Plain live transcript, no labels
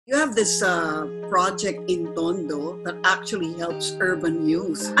have this project in Tondo that actually helps urban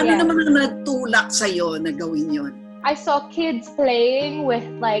youth. Ano naman ang nagtulak sa'yo na gawin yun? I saw kids playing with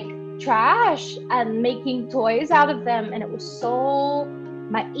like trash and making toys out of them, and it was so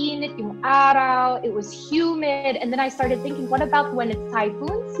mainit yung araw, it was humid, and then I started thinking, what about when it's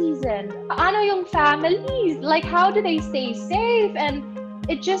typhoon season? Ano yung families? Like, how do they stay safe? And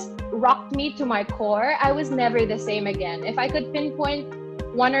it just rocked me to my core. I was never the same again. If I could pinpoint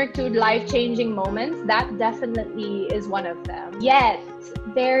one or two life-changing moments, that definitely is one of them. Yet,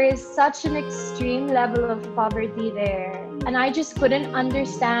 there is such an extreme level of poverty there. And I just couldn't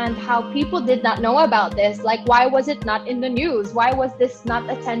understand how people did not know about this. Like, why was it not in the news? Why was this not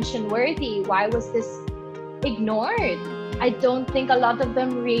attention-worthy? Why was this ignored? I don't think a lot of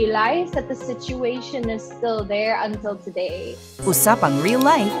them realize that the situation is still there until today. Usapang Real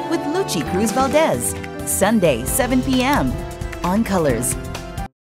Life with Luchi Cruz-Valdez. Sunday, 7 p.m. on Colors.